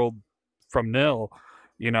made the world from nil,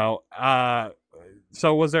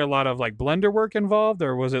 so was there a lot of like Blender work involved,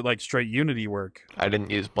 or was it like straight Unity work? I didn't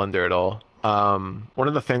use Blender at all. One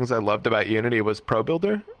of the things I loved about Unity was Pro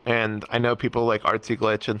Builder, and I know people like Artsy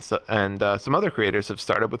Glitch and some other creators have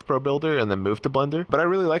started with Pro Builder and then moved to Blender. But I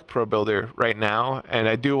really like Pro Builder right now, and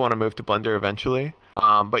I do want to move to Blender eventually.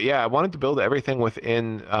 But yeah, I wanted to build everything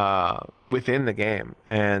within the game,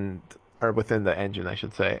 or within the engine, I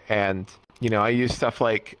should say. And I use stuff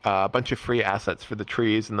like a bunch of free assets for the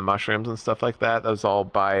trees and the mushrooms and stuff like that. That was all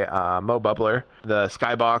by MoBubbler. The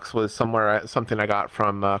skybox was something I got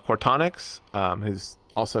from Cortonics, who's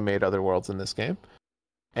also made other worlds in this game.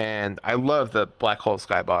 And I love the black hole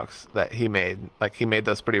skybox that he made. Like, he made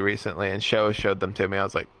those pretty recently, and showed them to me. I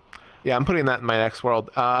was like, yeah, I'm putting that in my next world,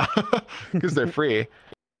 because they're free.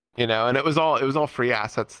 And it was all free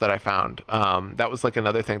assets that I found. That was like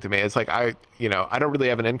another thing to me. It's like I don't really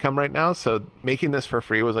have an income right now, so making this for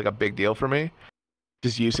free was like a big deal for me.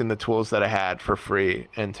 Just using the tools that I had for free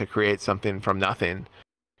and to create something from nothing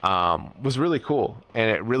was really cool, and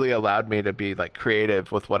it really allowed me to be like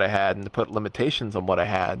creative with what I had and to put limitations on what I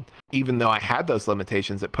had. Even though I had those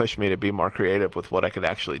limitations, it pushed me to be more creative with what I could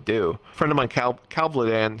actually do. A friend of mine,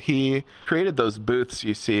 Calvladan, he created those booths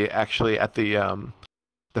you see actually at the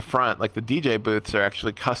front, like the DJ booths are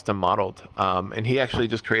actually custom modeled, and he actually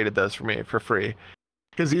just created those for me for free,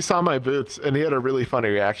 because he saw my booths and he had a really funny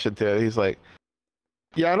reaction to it. He's like,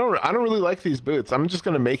 yeah, I don't really like these booths, I'm just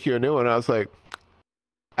gonna make you a new one. I was like,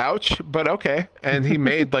 ouch, but okay. And he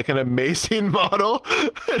made like an amazing model.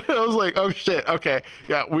 And I was like, oh shit, okay,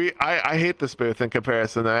 yeah, I hate this booth in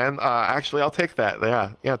comparison, man. Actually, I'll take that.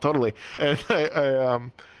 Yeah, totally. And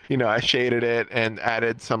I shaded it and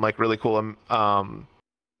added some like really cool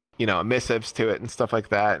emissives to it and stuff like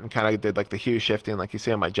that, and kind of did like the hue shifting like you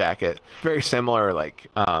see on my jacket. Very similar, like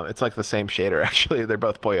it's like the same shader actually. They're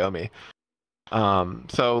both Poyomi.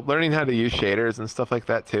 So learning how to use shaders and stuff like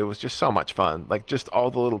that too was just so much fun. Like just all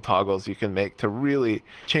the little toggles you can make to really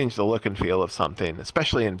change the look and feel of something,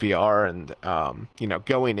 especially in VR. And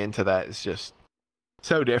going into that is just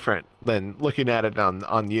so different than looking at it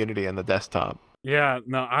on Unity and the desktop. Yeah,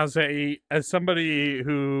 no, as somebody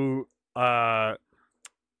who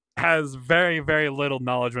has very, very little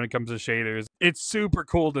knowledge when it comes to shaders, it's super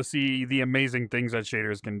cool to see the amazing things that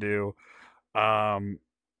shaders can do. Of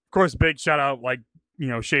course, big shout out, like,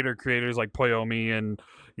 shader creators like Poyomi and,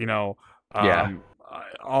 Yeah.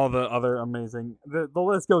 all the other amazing, the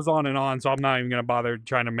list goes on and on, so I'm not even gonna bother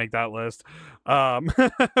trying to make that list.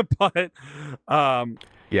 But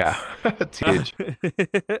Yeah, it's huge.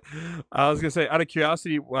 I was gonna say, out of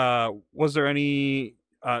curiosity, was there any,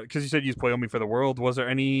 because you said you use Poyomi for the world, was there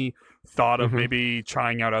any thought of maybe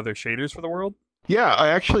trying out other shaders for the world? Yeah, I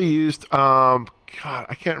actually used God,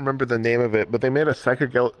 I can't remember the name of it, but they made a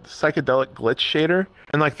psychedelic glitch shader,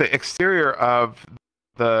 and like the exterior of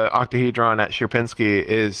the Octohedron at Sierpinski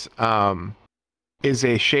is a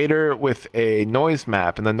shader with a noise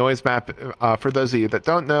map, and the noise map, for those of you that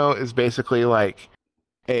don't know, is basically like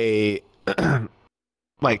a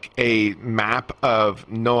like a map of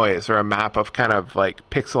noise, or a map of kind of like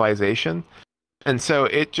pixelization. And so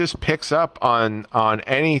it just picks up on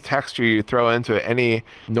any texture you throw into it, any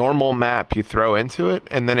normal map you throw into it,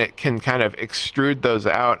 and then it can kind of extrude those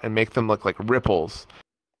out and make them look like ripples.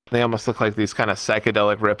 They almost look like these kind of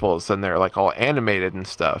psychedelic ripples, and they're like all animated and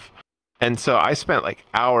stuff. And so I spent like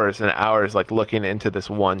hours and hours like looking into this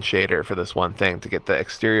one shader for this one thing to get the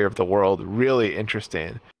exterior of the world really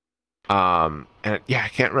interesting. And yeah, I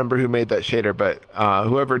can't remember who made that shader, but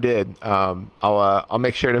whoever did, I'll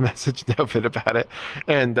make sure to message Noved about it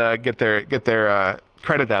and get their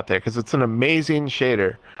credit out there, because it's an amazing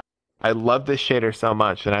shader. I love this shader so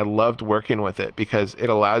much, and I loved working with it because it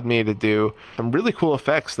allowed me to do some really cool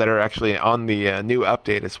effects that are actually on the new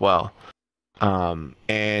update as well.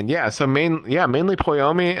 And yeah, so mainly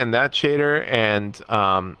Poyomi and that shader, and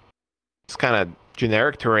it's kind of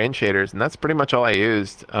generic terrain shaders, and that's pretty much all I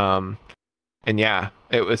used. And yeah,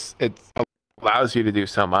 it allows you to do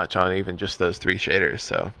so much on even just those three shaders.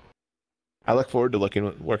 So I look forward to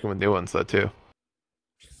working with new ones though too.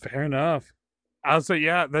 Fair enough. I'll say,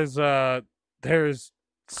 yeah, there's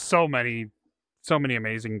so many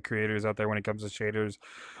amazing creators out there when it comes to shaders.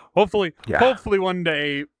 Hopefully one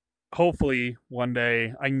day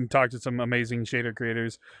I can talk to some amazing shader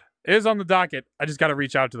creators. It is on the docket. I just got to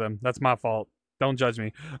reach out to them. That's my fault. Don't judge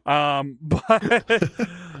me. But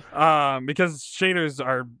because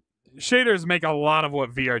shaders make a lot of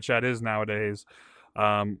what VRChat is nowadays.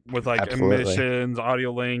 With like Absolutely. emissions,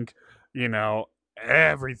 audio link,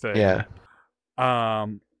 everything. Yeah.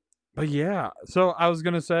 But yeah, so I was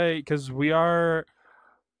gonna say, because we're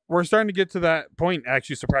starting to get to that point.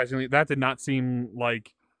 Actually, surprisingly, that did not seem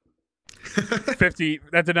like 50.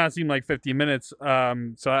 That did not seem like 50 minutes.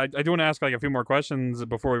 So I do want to ask like a few more questions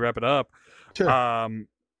before we wrap it up. Sure.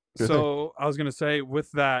 So I was gonna say,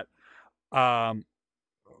 with that,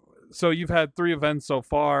 so you've had 3 events so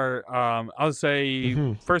far. I'll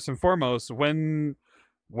say, first and foremost, when's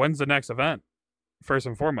the next event? First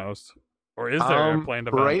and foremost, or is there a planned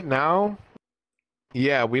event? Right now,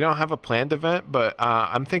 yeah, we don't have a planned event, but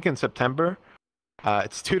I'm thinking September.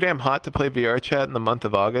 It's too damn hot to play VRChat in the month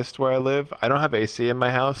of August where I live. I don't have AC in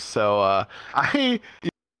my house, so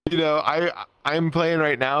I'm playing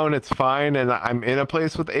right now and it's fine, and I'm in a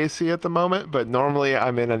place with AC at the moment, but normally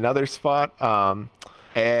I'm in another spot.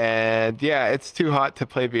 And yeah, it's too hot to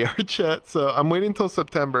play VRChat, so I'm waiting till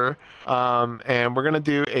September. And we're gonna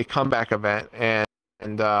do a comeback event, and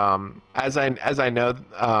as I know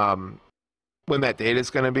when that date is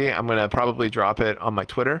gonna be, I'm gonna probably drop it on my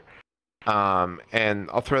Twitter. And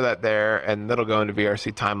I'll throw that there, and that'll go into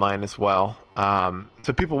VRC timeline as well.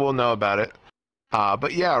 So people will know about it.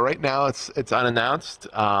 But yeah, right now it's unannounced.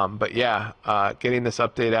 But yeah, getting this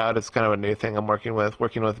update out is kind of a new thing I'm working with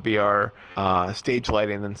VR, stage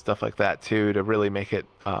lighting and stuff like that too, to really make it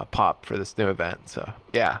pop for this new event. So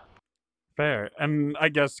yeah. Fair. And I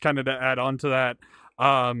guess kind of to add on to that,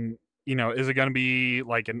 is it going to be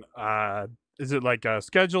like is it like a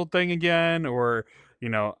scheduled thing again, or,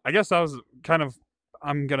 I guess I'm going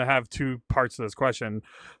to have 2 parts to this question.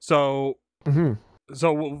 So,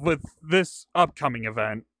 so with this upcoming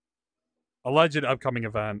event, alleged upcoming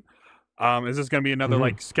event, is this going to be another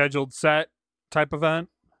like scheduled set type event?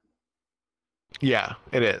 Yeah,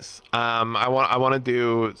 it is. I want to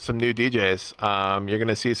do some new DJs. You're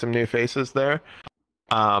gonna see some new faces there.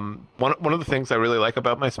 One of the things I really like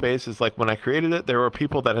about my space is, like, when I created it, there were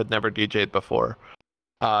people that had never DJ'd before.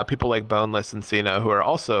 People like Boneless and Cena, who are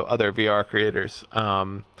also other VR creators.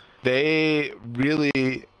 They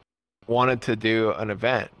really wanted to do an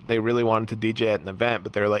event. They really wanted to DJ at an event,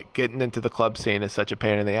 but they're like, getting into the club scene is such a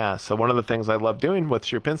pain in the ass. So one of the things I love doing with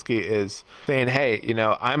Sierpinski is saying, hey, you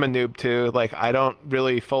know, I'm a noob too. Like, I don't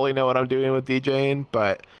really fully know what I'm doing with DJing,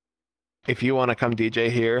 but if you want to come DJ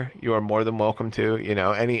here, you are more than welcome to. You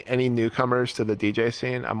know, any newcomers to the DJ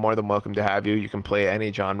scene, I'm more than welcome to have you. You can play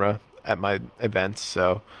any genre at my events.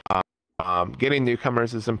 So getting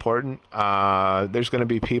newcomers is important. There's going to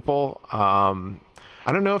be people.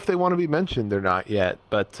 I don't know if they want to be mentioned or not yet,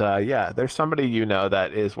 but yeah, there's somebody you know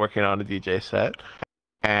that is working on a DJ set.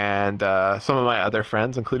 And some of my other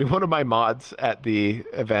friends, including one of my mods at the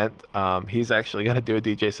event, he's actually going to do a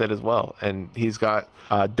DJ set as well. And he's got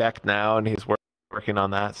deck now, and he's working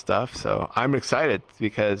on that stuff. So I'm excited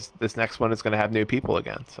because this next one is going to have new people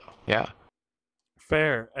again. So yeah.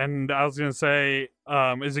 Fair. And I was going to say,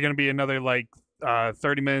 is it going to be another like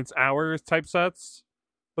 30 minutes, hours type sets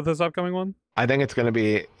with this upcoming one? I think it's going to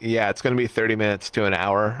be, yeah, it's going to be 30 minutes to an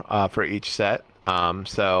hour for each set.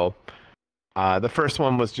 So the first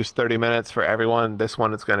one was just 30 minutes for everyone. This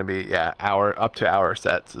one is going to be, yeah, up to hour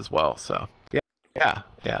sets as well. So yeah.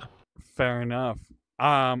 Fair enough.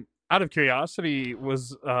 Out of curiosity,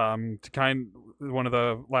 was one of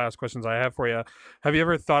the last questions I have for you. Have you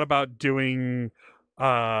ever thought about doing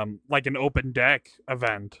like an open deck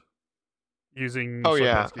event using? Oh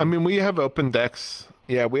yeah, I mean, we have open decks.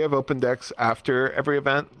 Yeah, we have open decks after every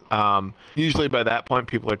event. Usually by that point,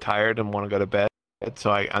 people are tired and want to go to bed, so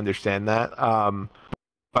I understand that.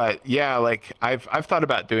 But yeah, like I've thought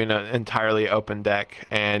about doing an entirely open deck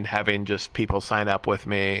and having just people sign up with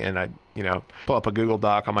me, and I, you know, pull up a Google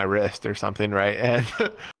Doc on my wrist or something, right, and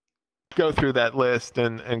go through that list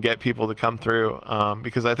and get people to come through,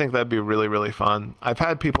 because I think that'd be really, really fun. I've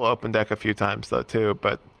had people open deck a few times though too,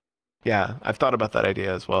 but yeah, I've thought about that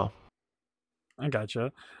idea as well. I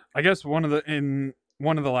gotcha. I guess one of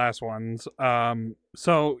the last ones.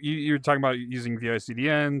 So you're talking about using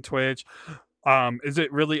VRCDN, Twitch. Is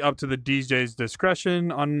it really up to the DJ's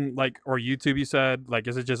discretion on or YouTube? You said,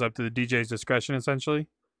 is it just up to the DJ's discretion essentially?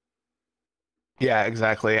 Yeah,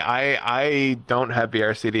 exactly. I don't have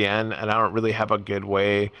VRCDN, and I don't really have a good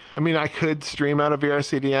way. I mean, I could stream out of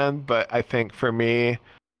VRCDN, but I think for me,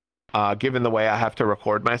 given the way I have to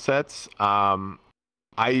record my sets,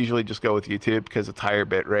 I usually just go with YouTube because it's higher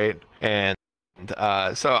bit rate. And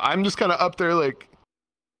so I'm just kind of up there, like,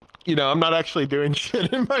 you know, I'm not actually doing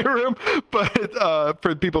shit in my room, but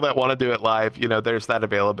for people that want to do it live, you know, there's that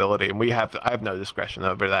availability, and I have no discretion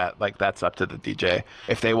over that. Like, that's up to the DJ.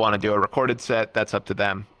 If they want to do a recorded set, that's up to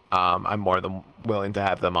them. I'm more than willing to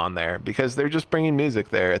have them on there because they're just bringing music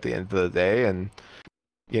there at the end of the day, and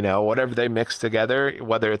you know, whatever they mix together,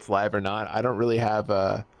 whether it's live or not, I don't really have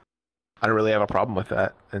a problem with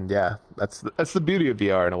that. And yeah, that's the beauty of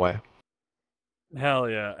VR in a way. Hell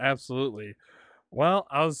yeah, absolutely. Well,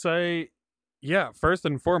 I'll say, yeah, first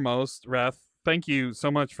and foremost, Reth, thank you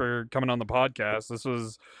so much for coming on the podcast. This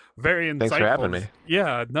was very insightful. Thanks for having me.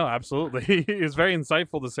 Yeah, no, absolutely. It was very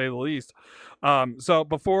insightful, to say the least. So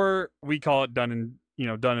before we call it done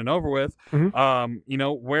and over with, you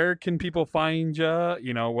know, where can people find you?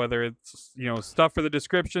 You know, whether it's, you know, stuff for the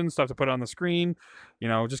description, stuff to put on the screen, you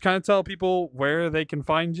know, just kind of tell people where they can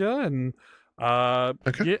find you, and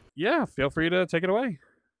okay. Yeah, feel free to take it away.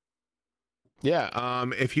 Yeah,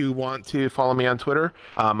 if you want to follow me on Twitter,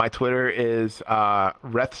 my Twitter is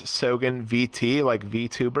Reth Sogen VT, like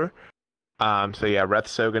Vtuber. So yeah, Reth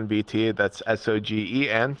Sogen VT, that's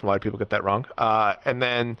Sogen. A lot of people get that wrong. And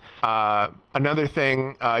then another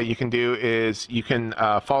thing you can do is you can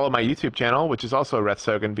follow my YouTube channel, which is also Reth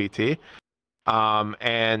Sogen VT.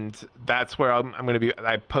 And that's where I'm going to be.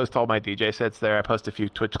 I post all my DJ sets there. I post a few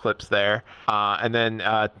Twitch clips there. And then,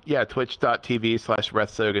 yeah,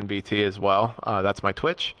 twitch.tv/RethSogenVT as well. That's my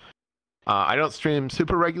Twitch. I don't stream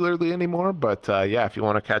super regularly anymore, but yeah, if you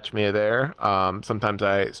want to catch me there, sometimes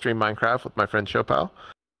I stream Minecraft with my friend Chopal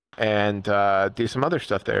and do some other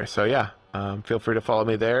stuff there. So yeah, feel free to follow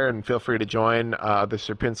me there, and feel free to join the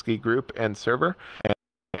Sierpinski group and server.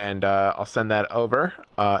 And I'll send that over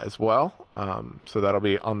as well. So that'll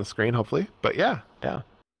be on the screen, hopefully. But yeah.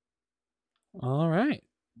 All right.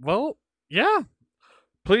 Well, yeah.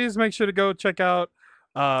 Please make sure to go check out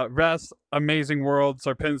Reth's amazing world,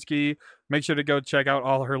 Sierpinski. Make sure to go check out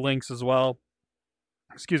all her links as well.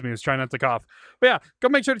 Excuse me, I was trying not to cough. But yeah, go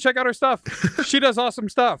make sure to check out her stuff. She does awesome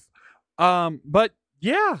stuff. But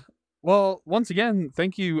yeah. Well, once again,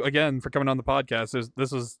 thank you again for coming on the podcast.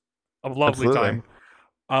 This is a lovely Absolutely.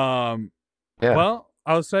 time. Yeah. Well,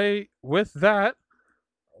 I'll say with that,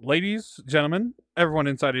 ladies, gentlemen, everyone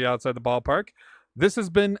inside and outside the ballpark, this has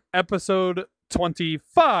been episode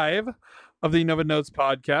 25 of the Noved Notes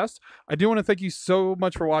podcast. I do want to thank you so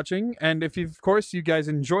much for watching. And if, of course, you guys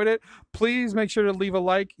enjoyed it, please make sure to leave a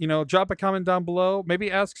like, drop a comment down below,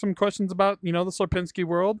 maybe ask some questions about, the Sierpinski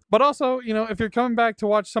world. But also, if you're coming back to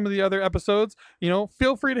watch some of the other episodes,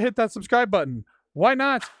 feel free to hit that subscribe button. Why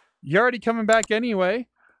not? You're already coming back anyway.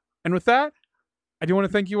 And with that, I do want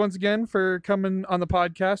to thank you once again for coming on the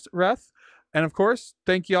podcast, Reth. And of course,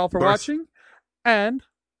 thank you all for watching. And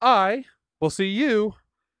I will see you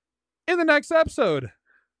in the next episode.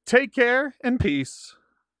 Take care and peace.